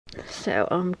So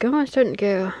I'm starting to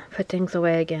go put things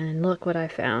away again, and look what I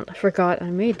found. I forgot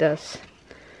I made this.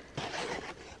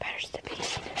 Batters to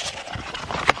pieces.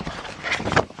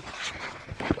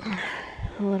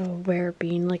 A little wear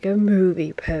bean, like a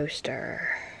movie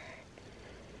poster.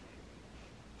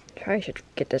 Probably should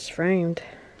get this framed.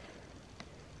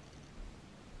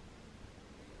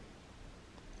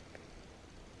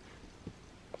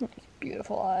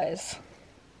 Beautiful eyes.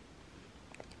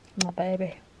 My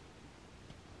baby.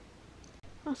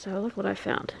 Also, look what I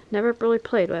found. Never really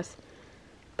played with.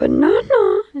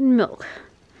 Banana and milk.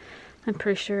 I'm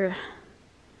pretty sure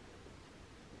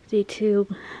the two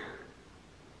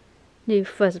new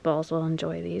fuzzballs will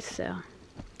enjoy these, so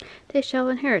they shall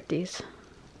inherit these.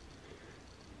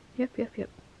 Yep.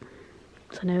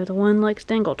 So I know the one likes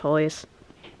dangle toys.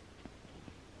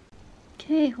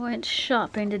 Okay, went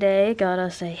shopping today. Got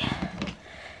us a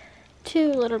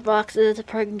 2 litter boxes. I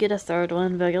probably can get a third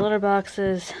one, but I got litter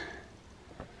boxes.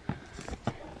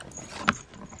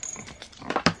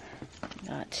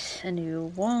 Got a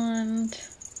new wand.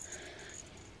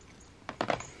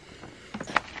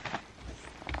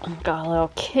 Got a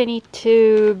little kitty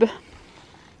tube.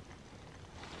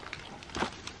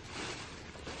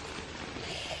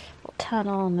 A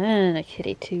tunnel and then a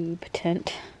kitty tube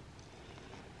tent.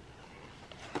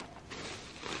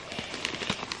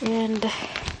 And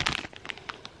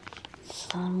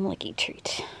some licky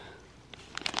treat.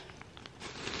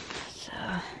 So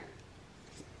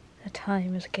the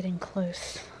time is getting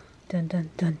close. Dun dun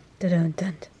dun dun dun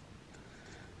dun.